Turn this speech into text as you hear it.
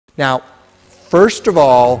Now, first of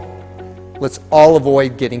all, let's all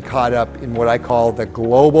avoid getting caught up in what I call the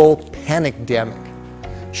global panic-demic.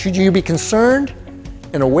 Should you be concerned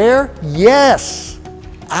and aware? Yes,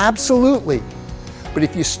 absolutely. But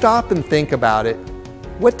if you stop and think about it,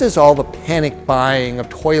 what does all the panic buying of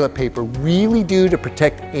toilet paper really do to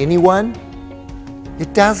protect anyone?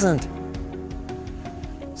 It doesn't.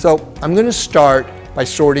 So I'm going to start by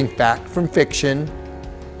sorting fact from fiction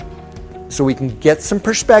so we can get some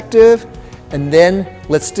perspective, and then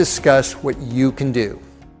let's discuss what you can do.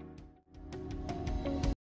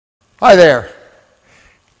 Hi there.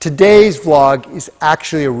 Today's vlog is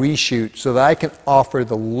actually a reshoot so that I can offer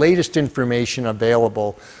the latest information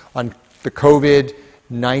available on the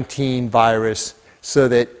COVID-19 virus so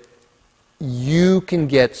that you can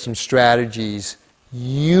get some strategies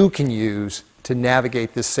you can use to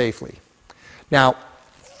navigate this safely. Now,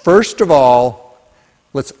 first of all,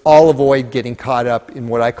 let's all avoid getting caught up in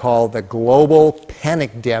what I call the global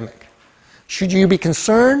panic-demic. Should you be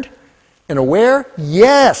concerned and aware?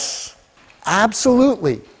 Yes,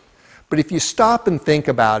 absolutely. But if you stop and think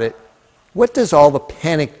about it, what does all the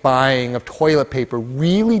panic buying of toilet paper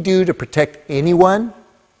really do to protect anyone?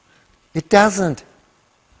 It doesn't.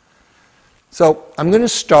 So I'm going to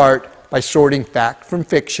start by sorting fact from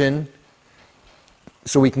fiction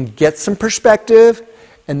so we can get some perspective,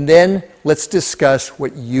 and then let's discuss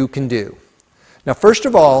what you can do. Now, first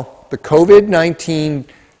of all, the COVID-19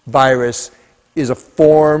 virus is a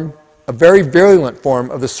very virulent form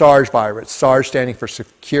of the SARS virus, SARS standing for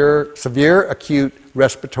Severe Acute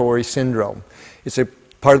Respiratory Syndrome. It's a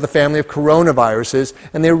part of the family of coronaviruses,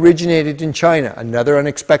 and they originated in China, another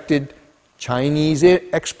unexpected Chinese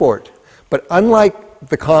export. But unlike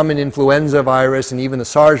the common influenza virus and even the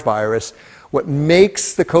SARS virus, what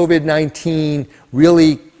makes the COVID-19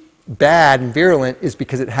 really bad and virulent is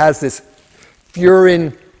because it has this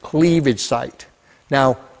furin cleavage site.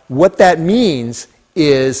 Now, what that means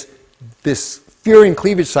is this furin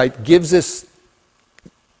cleavage site gives this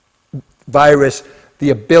virus the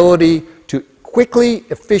ability to quickly,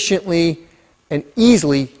 efficiently, and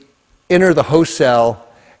easily enter the host cell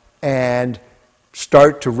and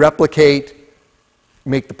start to replicate,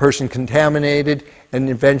 make the person contaminated, and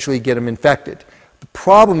eventually get them infected. The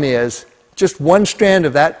problem is, just one strand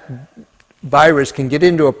of that virus can get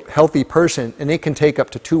into a healthy person, and it can take up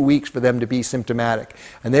to 2 weeks for them to be symptomatic.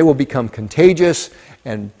 And they will become contagious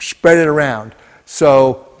and spread it around.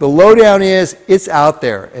 So the lowdown is, it's out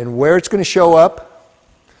there. And where it's going to show up,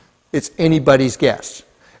 it's anybody's guess.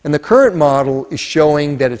 And the current model is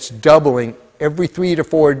showing that it's doubling every 3 to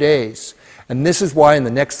 4 days. And this is why in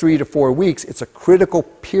the next 3 to 4 weeks, it's a critical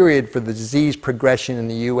period for the disease progression in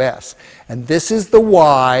the U.S. And this is the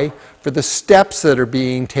why for the steps that are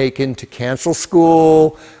being taken to cancel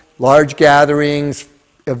school, large gatherings,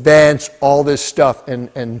 events, all this stuff,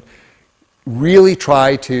 and really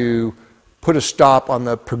try to put a stop on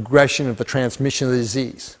the progression of the transmission of the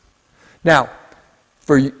disease. Now,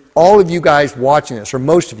 for all of you guys watching this, or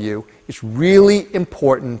most of you, it's really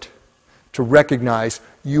important to recognize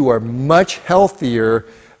you are much healthier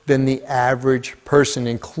than the average person,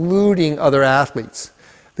 including other athletes.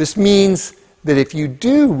 This means that if you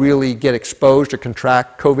do really get exposed or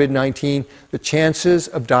contract COVID-19, the chances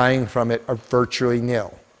of dying from it are virtually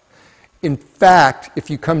nil. In fact, if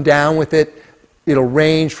you come down with it, it'll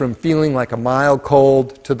range from feeling like a mild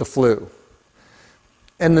cold to the flu.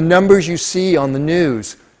 And the numbers you see on the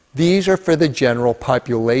news, these are for the general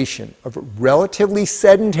population of relatively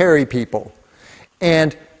sedentary people.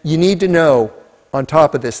 And you need to know, on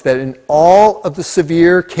top of this, that in all of the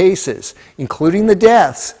severe cases, including the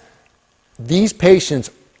deaths, these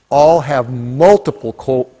patients all have multiple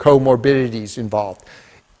comorbidities involved.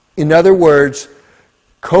 In other words,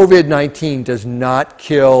 COVID-19 does not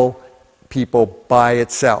kill people by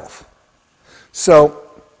itself. So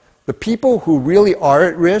the people who really are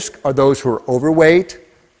at risk are those who are overweight,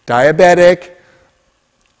 diabetic,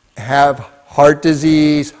 have heart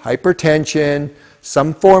disease, hypertension,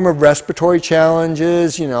 some form of respiratory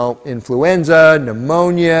challenges, influenza,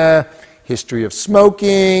 pneumonia, history of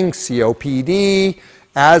smoking, COPD,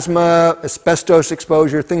 asthma, asbestos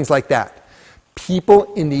exposure, things like that.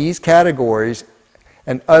 People in these categories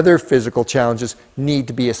and other physical challenges need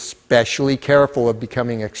to be especially careful of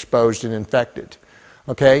becoming exposed and infected.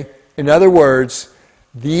 Okay? In other words,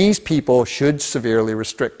 these people should severely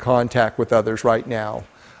restrict contact with others right now.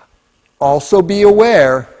 Also be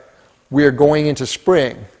aware, we are going into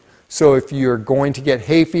spring. So if you're going to get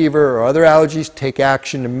hay fever or other allergies, take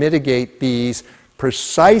action to mitigate these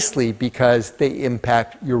precisely because they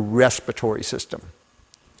impact your respiratory system.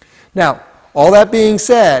 Now, all that being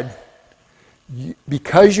said,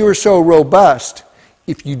 because you are so robust,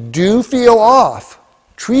 if you do feel off,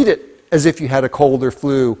 treat it as if you had a cold or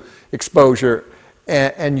flu exposure,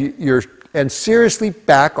 and seriously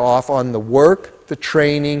back off on the work, the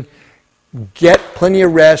training, get plenty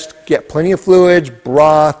of rest, get plenty of fluids,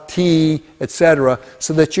 broth, tea, etc.,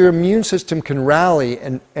 so that your immune system can rally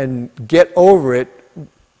and get over it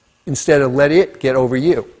instead of let it get over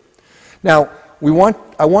you. Now,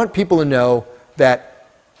 I want people to know that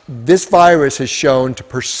this virus has shown to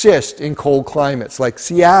persist in cold climates like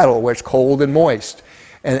Seattle, where it's cold and moist.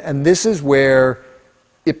 And this is where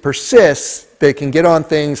it persists. They can get on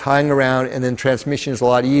things, hang around, and then transmission is a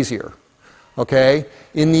lot easier, okay,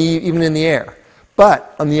 even in the air.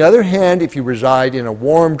 But on the other hand, if you reside in a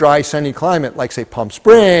warm, dry, sunny climate like, say, Palm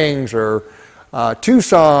Springs or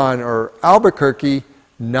Tucson or Albuquerque,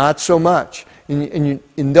 not so much.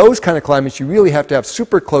 In those kind of climates, you really have to have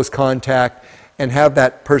super close contact and have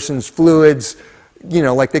that person's fluids, you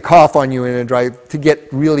know, like they cough on you in a dry, to get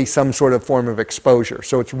really some sort of form of exposure.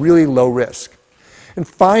 So it's really low risk. And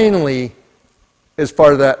finally, as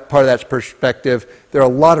part of that perspective, there are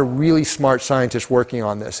a lot of really smart scientists working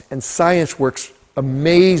on this. And science works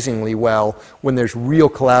amazingly well when there's real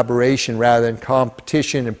collaboration rather than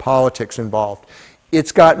competition and politics involved.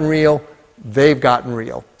 It's gotten real, they've gotten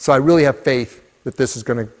real. So I really have faith that this is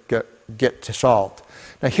going to get solved.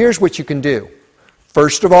 Now here's what you can do.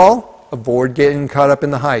 First of all, avoid getting caught up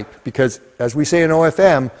in the hype, because as we say in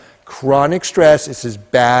OFM, chronic stress is as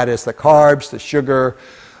bad as the carbs, the sugar,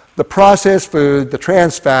 the processed food, the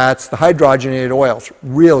trans fats, the hydrogenated oils.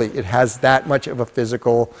 Really, it has that much of a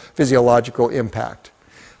physiological impact.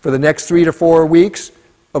 For the next 3 to 4 weeks,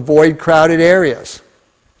 avoid crowded areas.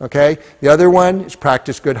 Okay? The other one is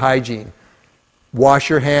practice good hygiene. Wash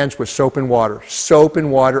your hands with soap and water. Soap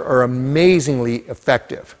and water are amazingly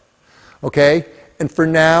effective. Okay? And for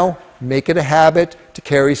now, make it a habit to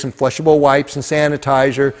carry some flushable wipes and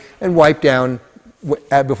sanitizer and wipe down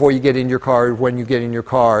before you get in your car, when you get in your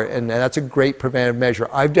car. And that's a great preventive measure.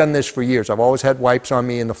 I've done this for years. I've always had wipes on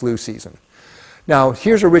me in the flu season. Now,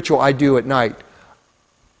 here's a ritual I do at night.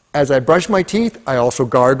 As I brush my teeth, I also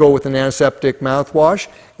gargle with an antiseptic mouthwash.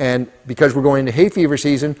 And because we're going into hay fever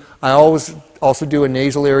season, I always also do a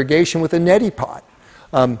nasal irrigation with a neti pot.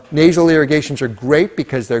 Nasal irrigations are great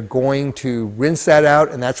because they're going to rinse that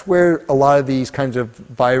out, and that's where a lot of these kinds of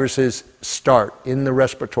viruses start, in the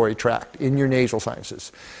respiratory tract, in your nasal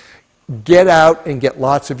sinuses. Get out and get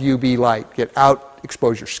lots of UV light. Get out,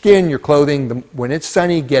 expose your skin, your clothing. When it's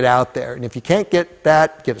sunny, get out there. And if you can't get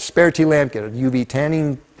that, get a spare tea lamp, get a UV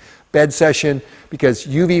tanning bed session, because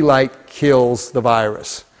UV light kills the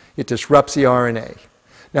virus. It disrupts the RNA.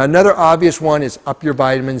 Now, another obvious one is up your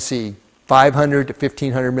vitamin C. 500 to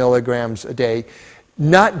 1,500 milligrams a day,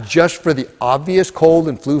 not just for the obvious cold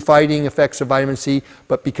and flu fighting effects of vitamin C,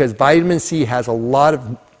 but because vitamin C has a lot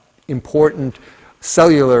of important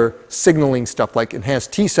cellular signaling stuff like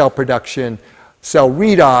enhanced T cell production, cell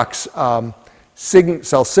redox,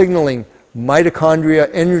 cell signaling, mitochondria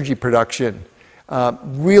energy production.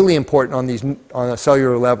 Really important on a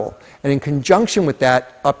cellular level. And in conjunction with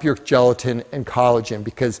that, up your gelatin and collagen,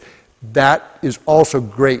 because that is also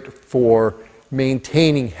great for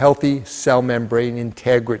maintaining healthy cell membrane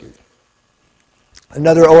integrity.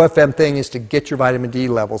 Another OFM thing is to get your vitamin D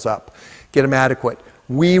levels up. Get them adequate.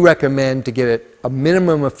 We recommend to get it a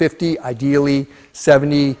minimum of 50, ideally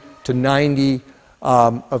 70 to 90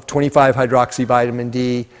 of 25 hydroxy vitamin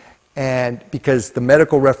D, and because the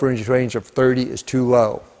medical reference range of 30 is too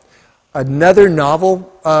low. Another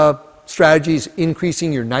novel strategy is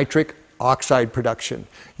increasing your nitric oxide production.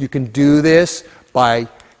 You can do this by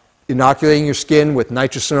inoculating your skin with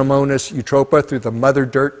Nitrosomonas eutropa through the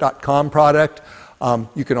motherdirt.com product.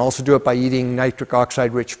 You can also do it by eating nitric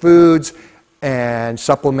oxide rich foods and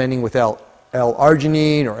supplementing with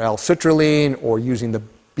L-arginine or L-citrulline, or using the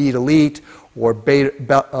Beet-Elite or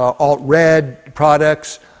Alt-Red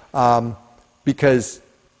products, because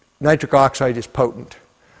nitric oxide is potent.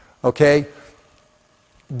 Okay?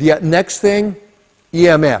 The next thing,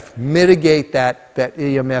 EMF. Mitigate that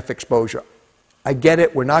EMF exposure. I get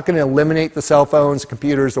it, we're not going to eliminate the cell phones, the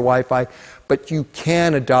computers, the Wi-Fi, but you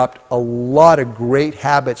can adopt a lot of great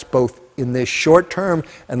habits, both in this short term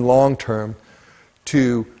and long term,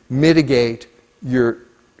 to mitigate your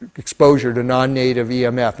exposure to non-native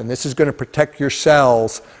EMF. And this is going to protect your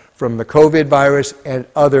cells from the COVID virus and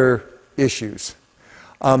other issues.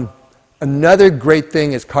 Another great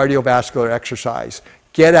thing is cardiovascular exercise.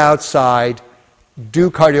 Get outside.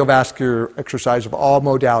 Do cardiovascular exercise of all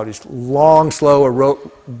modalities, long, slow,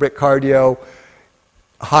 aerobic cardio,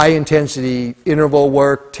 high intensity, interval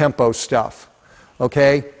work, tempo stuff,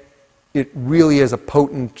 okay? it really is a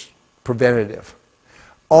potent preventative.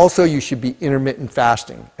 Also, you should be intermittent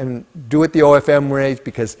fasting, and do it the OFM ways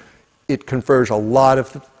because it confers a lot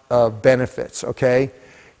of benefits, okay?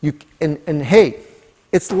 And hey,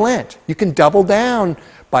 it's Lent. You can double down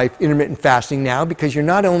by intermittent fasting now because you're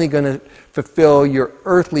not only going to fulfill your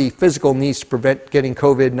earthly physical needs to prevent getting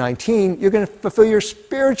COVID-19, you're going to fulfill your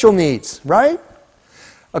spiritual needs, right?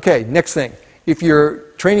 Okay, next thing. If you're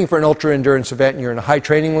training for an ultra-endurance event and you're in a high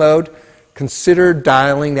training load, consider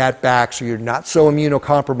dialing that back so you're not so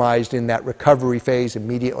immunocompromised in that recovery phase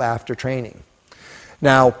immediately after training.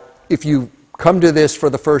 Now, if you come to this for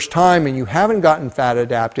the first time and you haven't gotten fat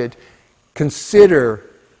adapted, consider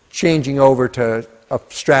changing over to a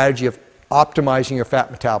strategy of optimizing your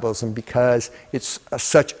fat metabolism because it's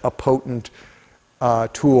such a potent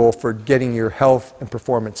tool for getting your health and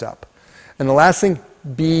performance up. And the last thing,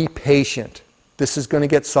 be patient. This is going to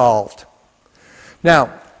get solved.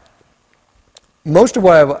 Now, most of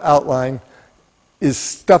what I've outlined is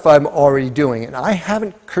stuff I'm already doing, and I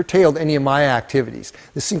haven't curtailed any of my activities.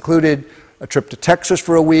 This included a trip to Texas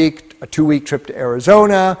for a week, a 2-week trip to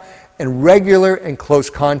Arizona, and regular and close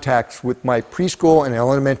contacts with my preschool and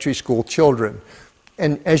elementary school children.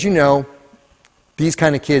 And as you know, these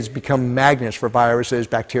kind of kids become magnets for viruses,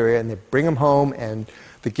 bacteria, and they bring them home, and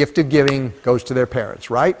the gift of giving goes to their parents,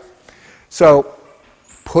 right? So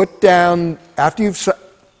put down, after you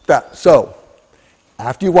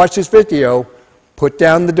watch this video, put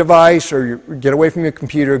down the device or get away from your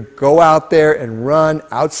computer, go out there and run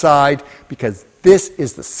outside because this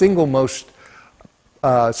is the single most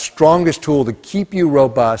strongest tool to keep you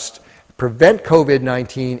robust, prevent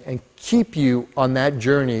COVID-19, and keep you on that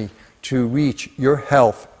journey to reach your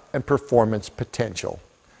health and performance potential.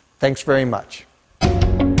 Thanks very much.